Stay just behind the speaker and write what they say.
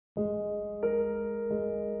This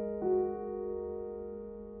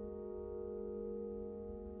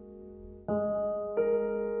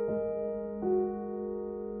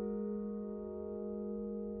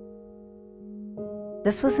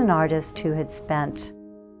was an artist who had spent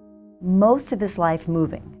most of his life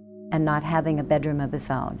moving and not having a bedroom of his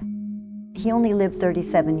own. He only lived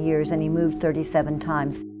 37 years and he moved 37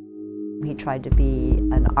 times. He tried to be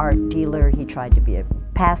an art dealer, he tried to be a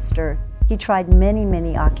pastor, he tried many,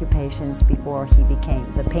 many occupations before he became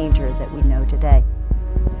the painter that we know today.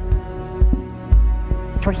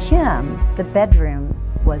 For him, the bedroom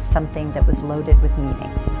was something that was loaded with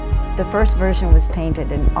meaning. The first version was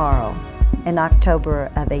painted in Arles in October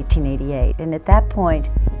of 1888, and at that point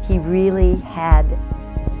he really had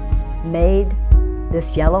made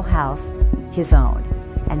this yellow house his own,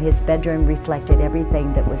 and his bedroom reflected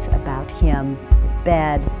everything that was about him: the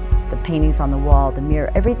bed, the paintings on the wall, the mirror,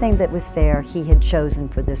 everything that was there he had chosen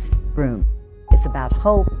for this room. It's about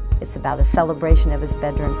hope, it's about a celebration of his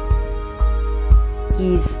bedroom.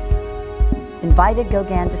 He's invited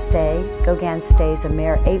Gauguin to stay. Gauguin stays a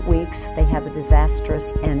mere 8 weeks. They have a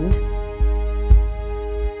disastrous end,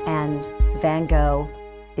 and Van Gogh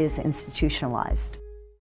is institutionalized.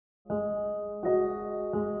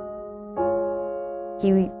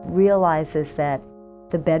 He realizes that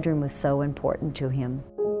the bedroom was so important to him.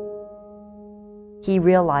 He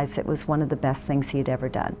realized it was one of the best things he had ever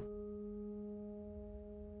done.